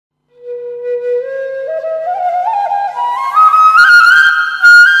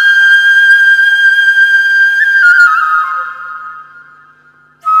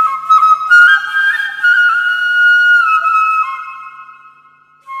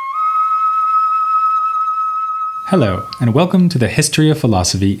Hello, and welcome to the History of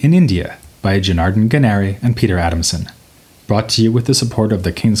Philosophy in India by Janardhan Ganeri and Peter Adamson, brought to you with the support of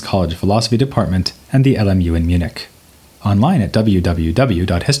the King's College Philosophy Department and the LMU in Munich, online at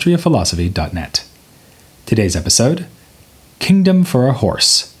www.historyofphilosophy.net. Today's episode, Kingdom for a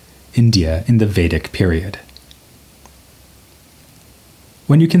Horse, India in the Vedic Period.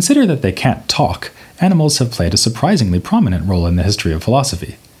 When you consider that they can't talk, animals have played a surprisingly prominent role in the history of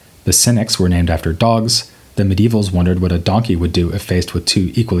philosophy. The Cynics were named after dogs, the medievals wondered what a donkey would do if faced with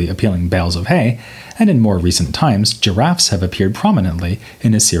two equally appealing bales of hay, and in more recent times, giraffes have appeared prominently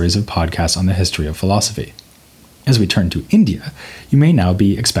in a series of podcasts on the history of philosophy. As we turn to India, you may now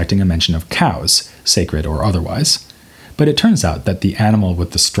be expecting a mention of cows, sacred or otherwise. But it turns out that the animal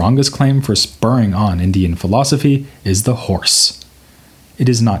with the strongest claim for spurring on Indian philosophy is the horse. It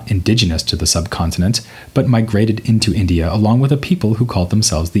is not indigenous to the subcontinent, but migrated into India along with a people who called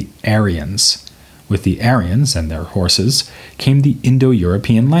themselves the Aryans. With the Aryans and their horses came the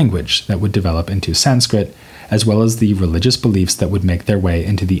Indo-European language that would develop into Sanskrit, as well as the religious beliefs that would make their way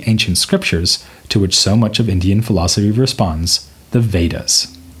into the ancient scriptures to which so much of Indian philosophy responds, the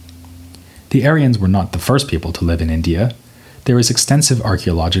Vedas. The Aryans were not the first people to live in India. There is extensive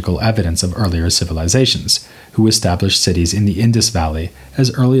archaeological evidence of earlier civilizations, who established cities in the Indus Valley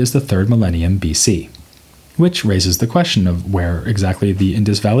as early as the 3rd millennium BC, which raises the question of where exactly the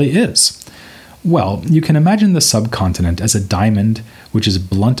Indus Valley is. Well, you can imagine the subcontinent as a diamond, which is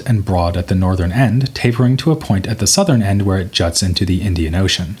blunt and broad at the northern end, tapering to a point at the southern end where it juts into the Indian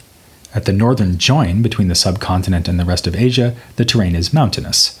Ocean. At the northern join between the subcontinent and the rest of Asia, the terrain is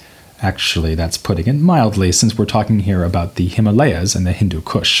mountainous. Actually, that's putting it mildly, since we're talking here about the Himalayas and the Hindu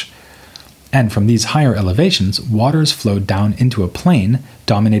Kush. And from these higher elevations, waters flow down into a plain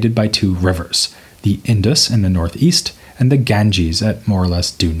dominated by two rivers, the Indus in the northeast and the Ganges at more or less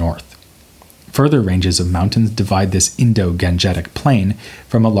due north. Further ranges of mountains divide this Indo-Gangetic plain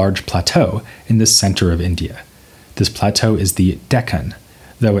from a large plateau in the center of India. This plateau is the Deccan.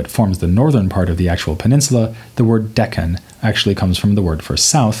 Though it forms the northern part of the actual peninsula, the word Deccan actually comes from the word for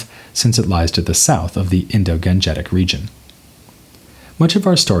south, since it lies to the south of the Indo-Gangetic region. Much of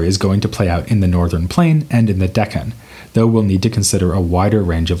our story is going to play out in the northern plain and in the Deccan, though we'll need to consider a wider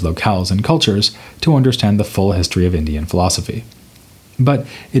range of locales and cultures to understand the full history of Indian philosophy. But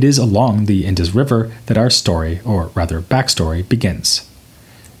it is along the Indus River that our story, or rather backstory, begins.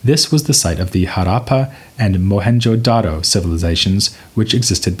 This was the site of the Harappa and Mohenjo-Daro civilizations which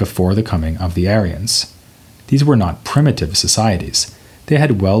existed before the coming of the Aryans. These were not primitive societies. They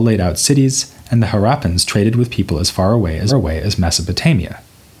had well laid out cities, and the Harappans traded with people as far away as Mesopotamia.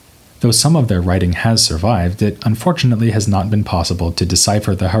 Though some of their writing has survived, it unfortunately has not been possible to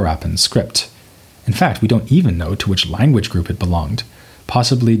decipher the Harappan script. In fact, we don't even know to which language group it belonged,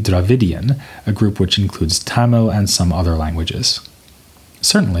 possibly Dravidian, a group which includes Tamil and some other languages.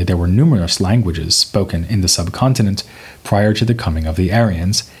 Certainly, there were numerous languages spoken in the subcontinent prior to the coming of the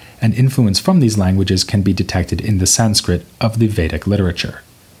Aryans, and influence from these languages can be detected in the Sanskrit of the Vedic literature.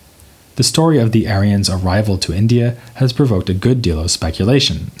 The story of the Aryans' arrival to India has provoked a good deal of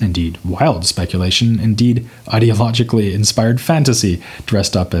speculation, indeed wild speculation, indeed ideologically inspired fantasy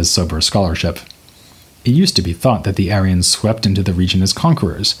dressed up as sober scholarship. It used to be thought that the Aryans swept into the region as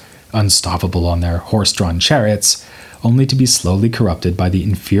conquerors, unstoppable on their horse-drawn chariots, only to be slowly corrupted by the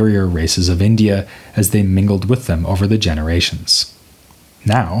inferior races of India as they mingled with them over the generations.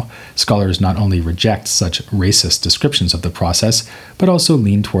 Now, scholars not only reject such racist descriptions of the process, but also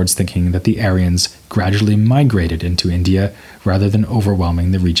lean towards thinking that the Aryans gradually migrated into India rather than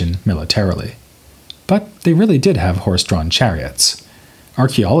overwhelming the region militarily. But they really did have horse-drawn chariots.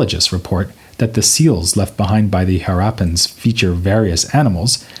 Archaeologists report that the seals left behind by the Harappans feature various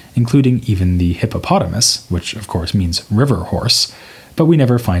animals, including even the hippopotamus, which of course means river horse, but we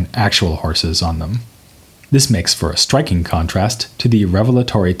never find actual horses on them. This makes for a striking contrast to the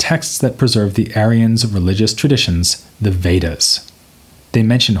revelatory texts that preserve the Aryans' religious traditions, the Vedas. They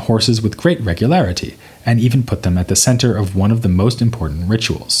mention horses with great regularity, and even put them at the center of one of the most important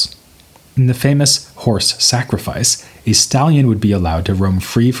rituals. In the famous horse sacrifice, a stallion would be allowed to roam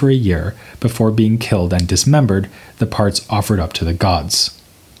free for a year before being killed and dismembered, the parts offered up to the gods.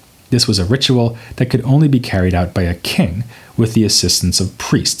 This was a ritual that could only be carried out by a king with the assistance of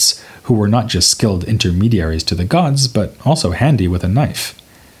priests, who were not just skilled intermediaries to the gods, but also handy with a knife.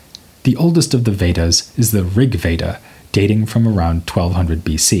 The oldest of the Vedas is the Rig Veda, dating from around 1200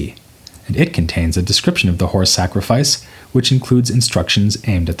 BC, and it contains a description of the horse sacrifice, which includes instructions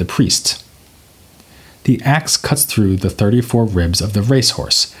aimed at the priest. The axe cuts through the 34 ribs of the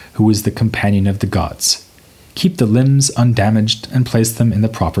racehorse, who is the companion of the gods. Keep the limbs undamaged and place them in the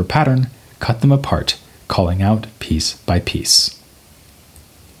proper pattern, cut them apart, calling out piece by piece.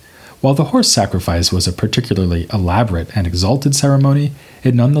 While the horse sacrifice was a particularly elaborate and exalted ceremony,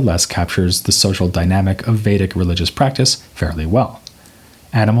 it nonetheless captures the social dynamic of Vedic religious practice fairly well.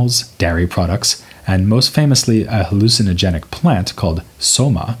 Animals, dairy products, and most famously a hallucinogenic plant called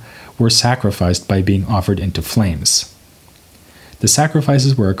soma, were sacrificed by being offered into flames. The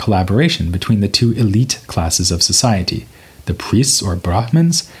sacrifices were a collaboration between the two elite classes of society, the priests or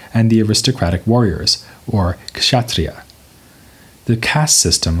Brahmins and the aristocratic warriors, or kshatriya. The caste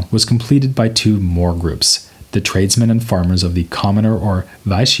system was completed by two more groups, the tradesmen and farmers of the commoner or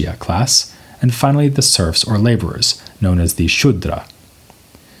Vaishya class, and finally the serfs or laborers, known as the Shudra.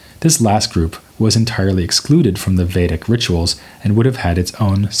 This last group was entirely excluded from the Vedic rituals and would have had its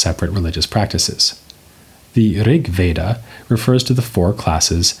own separate religious practices. The Rig Veda refers to the four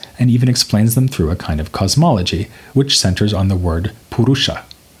classes and even explains them through a kind of cosmology, which centers on the word Purusha.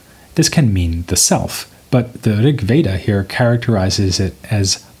 This can mean the self, but the Rig Veda here characterizes it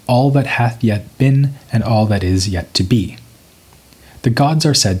as all that hath yet been and all that is yet to be. The gods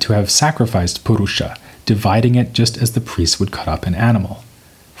are said to have sacrificed Purusha, dividing it just as the priests would cut up an animal.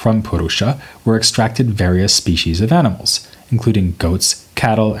 From Purusha were extracted various species of animals, including goats,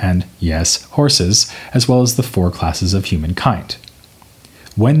 cattle, and, yes, horses, as well as the four classes of humankind.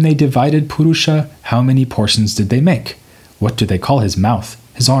 When they divided Purusha, how many portions did they make? What do they call his mouth,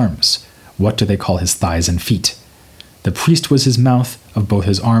 his arms? What do they call his thighs and feet? The priest was his mouth, of both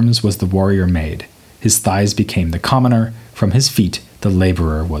his arms was the warrior made. His thighs became the commoner, from his feet the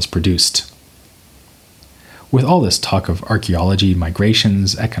laborer was produced. With all this talk of archaeology,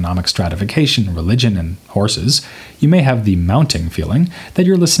 migrations, economic stratification, religion, and horses, you may have the mounting feeling that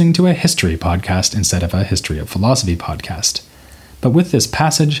you're listening to a history podcast instead of a history of philosophy podcast. But with this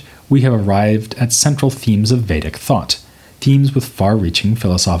passage, we have arrived at central themes of Vedic thought, themes with far-reaching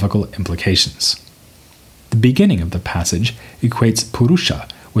philosophical implications. The beginning of the passage equates Purusha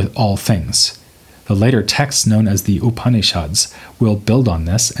with all things. The later texts known as the Upanishads will build on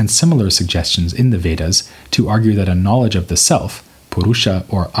this and similar suggestions in the Vedas to argue that a knowledge of the self, Purusha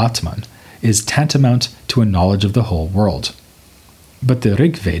or Atman, is tantamount to a knowledge of the whole world. But the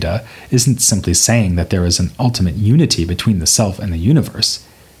Rig Veda isn't simply saying that there is an ultimate unity between the self and the universe.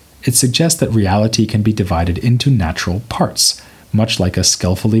 It suggests that reality can be divided into natural parts, much like a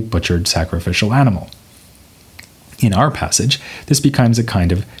skillfully butchered sacrificial animal. In our passage, this becomes a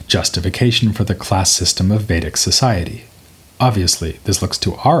kind of justification for the class system of Vedic society. Obviously, this looks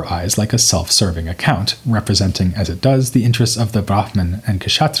to our eyes like a self-serving account, representing as it does the interests of the Brahmin and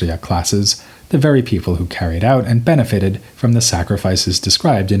Kshatriya classes, the very people who carried out and benefited from the sacrifices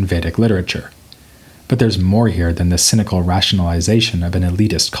described in Vedic literature. But there's more here than the cynical rationalization of an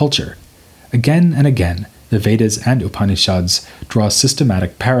elitist culture. Again and again, the Vedas and Upanishads draw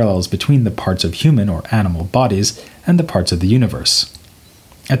systematic parallels between the parts of human or animal bodies and the parts of the universe.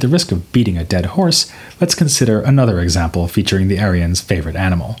 At the risk of beating a dead horse, let's consider another example featuring the Aryans' favorite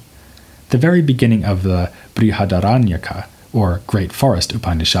animal. The very beginning of the Brihadaranyaka, or Great Forest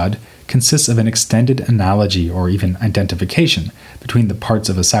Upanishad, consists of an extended analogy or even identification between the parts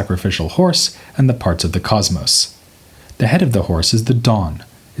of a sacrificial horse and the parts of the cosmos. The head of the horse is the dawn,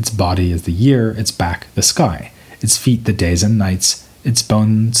 its body is the year, its back the sky, its feet the days and nights, its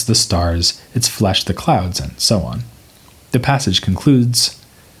bones the stars, its flesh the clouds, and so on. The passage concludes,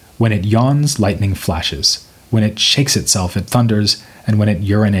 "When it yawns, lightning flashes. When it shakes itself, it thunders, and when it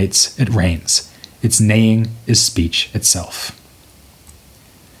urinates, it rains. Its neighing is speech itself."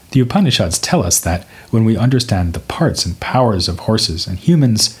 The Upanishads tell us that when we understand the parts and powers of horses and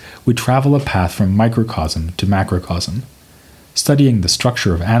humans, we travel a path from microcosm to macrocosm. Studying the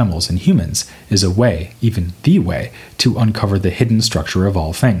structure of animals and humans is a way, even the way, to uncover the hidden structure of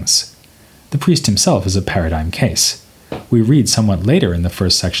all things. The priest himself is a paradigm case. We read somewhat later in the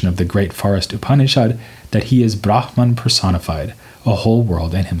first section of the Great Forest Upanishad that he is Brahman personified, a whole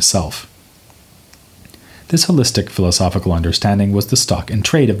world in himself. This holistic philosophical understanding was the stock in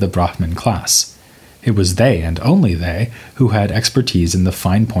trade of the Brahmin class. It was they, and only they, who had expertise in the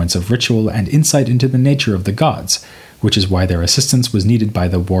fine points of ritual and insight into the nature of the gods, which is why their assistance was needed by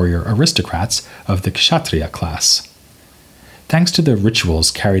the warrior aristocrats of the Kshatriya class. Thanks to the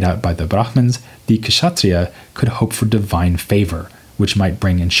rituals carried out by the Brahmins, the Kshatriya could hope for divine favor, which might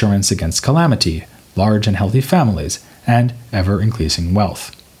bring insurance against calamity, large and healthy families, and ever-increasing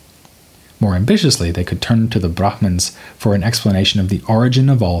wealth. More ambitiously, they could turn to the Brahmins for an explanation of the origin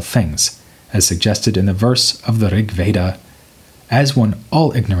of all things, as suggested in the verse of the Rig Veda, "As one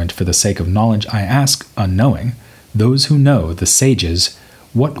all ignorant for the sake of knowledge, I ask, unknowing, those who know, the sages,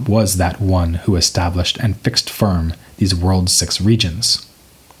 what was that one who established and fixed firm these world's 6 regions?"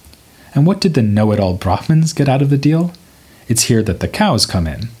 And what did the know-it-all Brahmins get out of the deal? It's here that the cows come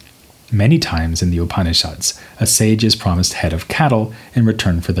in. Many times in the Upanishads, a sage is promised head of cattle in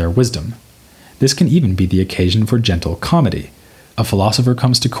return for their wisdom. This can even be the occasion for gentle comedy. A philosopher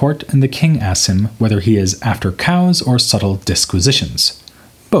comes to court, and the king asks him whether he is after cows or subtle disquisitions.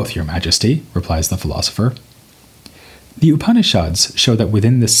 "Both, your majesty," replies the philosopher. The Upanishads show that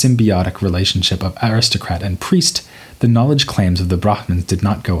within the symbiotic relationship of aristocrat and priest, the knowledge claims of the Brahmins did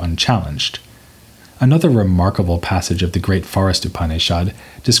not go unchallenged. Another remarkable passage of the Great Forest Upanishad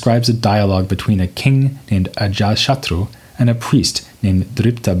describes a dialogue between a king named Ajatashatru and a priest named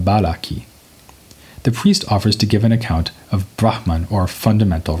Driptabalaki. The priest offers to give an account of Brahman, or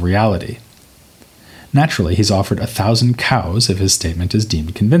fundamental reality. Naturally, he's offered 1,000 cows if his statement is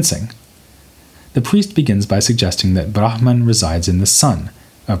deemed convincing. The priest begins by suggesting that Brahman resides in the sun,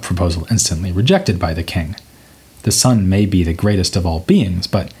 a proposal instantly rejected by the king. The sun may be the greatest of all beings,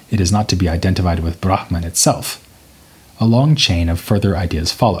 but it is not to be identified with Brahman itself. A long chain of further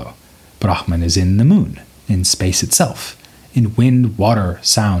ideas follow. Brahman is in the moon, in space itself, in wind, water,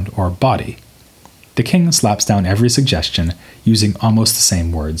 sound, or body. The king slaps down every suggestion, using almost the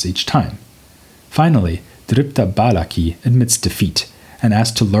same words each time. Finally, Driptabalaki admits defeat and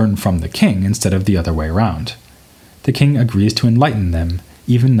asks to learn from the king instead of the other way around. The king agrees to enlighten them,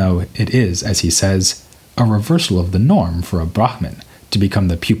 even though it is, as he says, a reversal of the norm for a Brahmin to become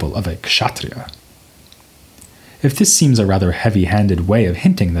the pupil of a Kshatriya. If this seems a rather heavy-handed way of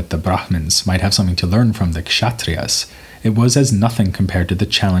hinting that the Brahmins might have something to learn from the Kshatriyas, it was as nothing compared to the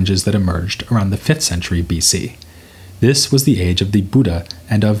challenges that emerged around the 5th century BC. This was the age of the Buddha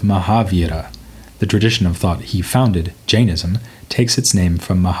and of Mahavira. The tradition of thought he founded, Jainism, takes its name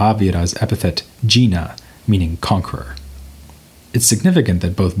from Mahavira's epithet Jina, meaning conqueror. It's significant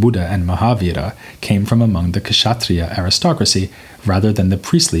that both Buddha and Mahavira came from among the Kshatriya aristocracy rather than the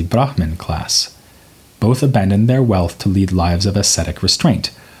priestly Brahmin class. Both abandoned their wealth to lead lives of ascetic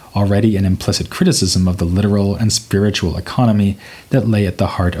restraint, already an implicit criticism of the literal and spiritual economy that lay at the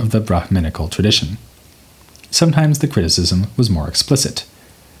heart of the Brahminical tradition. Sometimes the criticism was more explicit.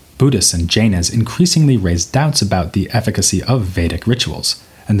 Buddhists and Jainas increasingly raised doubts about the efficacy of Vedic rituals,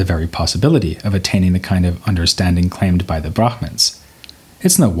 and the very possibility of attaining the kind of understanding claimed by the Brahmins.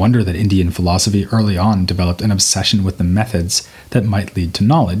 It's no wonder that Indian philosophy early on developed an obsession with the methods that might lead to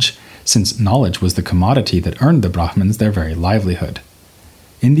knowledge, since knowledge was the commodity that earned the Brahmins their very livelihood.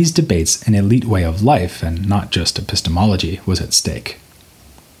 In these debates, an elite way of life, and not just epistemology, was at stake.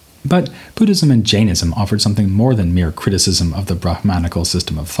 But Buddhism and Jainism offered something more than mere criticism of the Brahmanical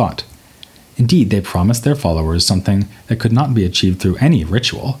system of thought. Indeed, they promised their followers something that could not be achieved through any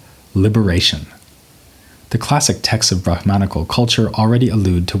ritual: liberation. The classic texts of Brahmanical culture already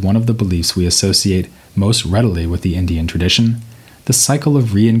allude to one of the beliefs we associate most readily with the Indian tradition: the cycle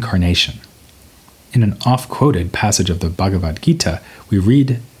of reincarnation. In an oft-quoted passage of the Bhagavad Gita, we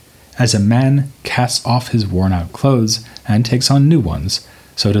read, "As a man casts off his worn-out clothes and takes on new ones,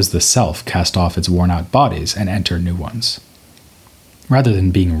 so does the self cast off its worn-out bodies and enter new ones." Rather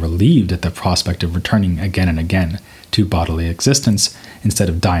than being relieved at the prospect of returning again and again to bodily existence instead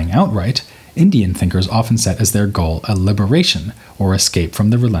of dying outright, Indian thinkers often set as their goal a liberation or escape from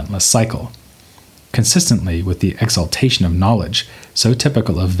the relentless cycle. Consistently with the exaltation of knowledge, so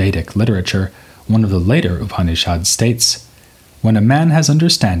typical of Vedic literature, one of the later Upanishads states, "When a man has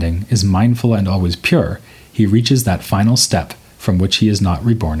understanding, is mindful and always pure, he reaches that final step from which he is not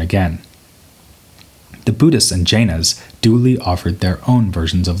reborn again." The Buddhists and Jainas duly offered their own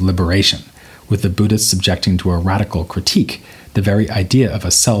versions of liberation, with the Buddhists subjecting to a radical critique the very idea of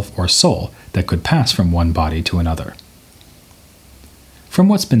a self or soul that could pass from one body to another. From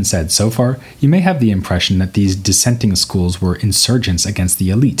what's been said so far, you may have the impression that these dissenting schools were insurgents against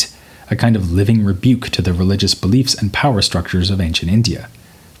the elite, a kind of living rebuke to the religious beliefs and power structures of ancient India.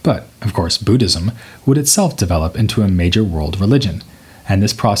 But, of course, Buddhism would itself develop into a major world religion, and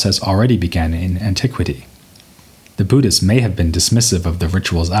this process already began in antiquity. The Buddhists may have been dismissive of the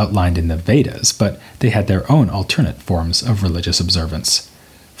rituals outlined in the Vedas, but they had their own alternate forms of religious observance.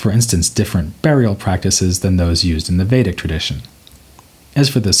 For instance, different burial practices than those used in the Vedic tradition. As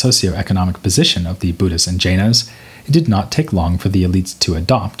for the socio-economic position of the Buddhists and Jainas, it did not take long for the elites to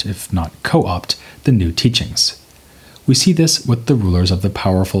adopt, if not co-opt, the new teachings. We see this with the rulers of the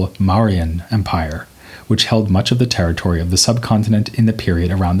powerful Mauryan Empire, which held much of the territory of the subcontinent in the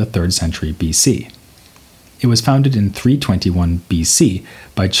period around the 3rd century BC. It was founded in 321 BC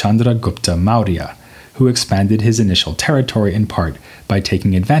by Chandragupta Maurya, who expanded his initial territory in part by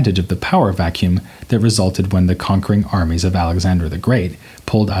taking advantage of the power vacuum that resulted when the conquering armies of Alexander the Great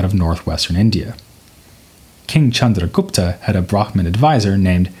pulled out of northwestern India. King Chandragupta had a Brahmin advisor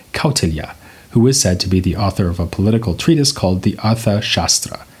named Kautilya, who is said to be the author of a political treatise called the Artha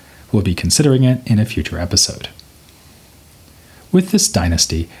Shastra. We'll be considering it in a future episode. With this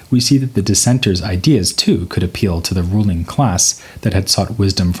dynasty, we see that the dissenters' ideas too could appeal to the ruling class that had sought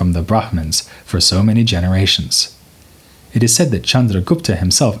wisdom from the Brahmins for so many generations. It is said that Chandragupta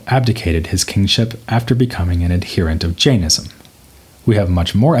himself abdicated his kingship after becoming an adherent of Jainism. We have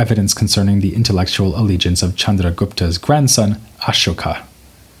much more evidence concerning the intellectual allegiance of Chandragupta's grandson, Ashoka.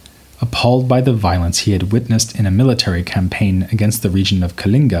 Appalled by the violence he had witnessed in a military campaign against the region of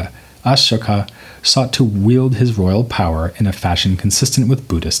Kalinga, Ashoka sought to wield his royal power in a fashion consistent with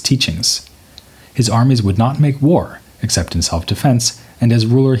Buddhist teachings. His armies would not make war, except in self-defense, and as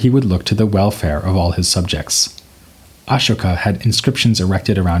ruler he would look to the welfare of all his subjects. Ashoka had inscriptions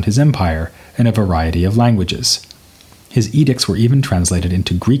erected around his empire in a variety of languages. His edicts were even translated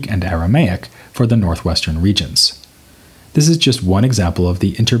into Greek and Aramaic for the northwestern regions. This is just one example of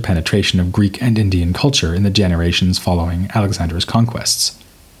the interpenetration of Greek and Indian culture in the generations following Alexander's conquests.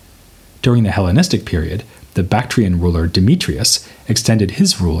 During the Hellenistic period, the Bactrian ruler Demetrius extended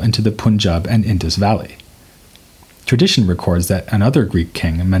his rule into the Punjab and Indus Valley. Tradition records that another Greek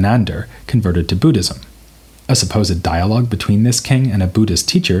king, Menander, converted to Buddhism. A supposed dialogue between this king and a Buddhist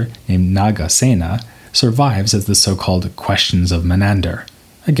teacher named Nagasena survives as the so-called Questions of Menander.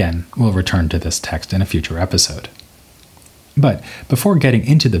 Again, we'll return to this text in a future episode. But before getting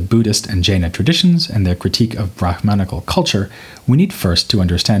into the Buddhist and Jaina traditions and their critique of Brahmanical culture, we need first to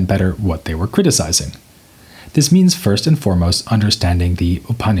understand better what they were criticizing. This means first and foremost understanding the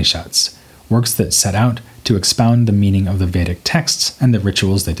Upanishads, works that set out to expound the meaning of the Vedic texts and the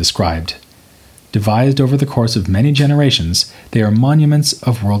rituals they described. Devised over the course of many generations, they are monuments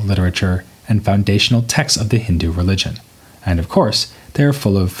of world literature and foundational texts of the Hindu religion. And of course, they are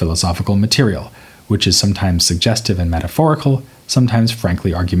full of philosophical material, which is sometimes suggestive and metaphorical, sometimes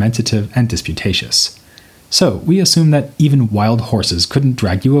frankly argumentative and disputatious. So, we assume that even wild horses couldn't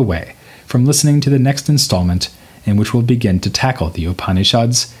drag you away from listening to the next installment in which we'll begin to tackle the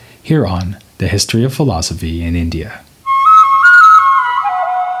Upanishads here on The History of Philosophy in India.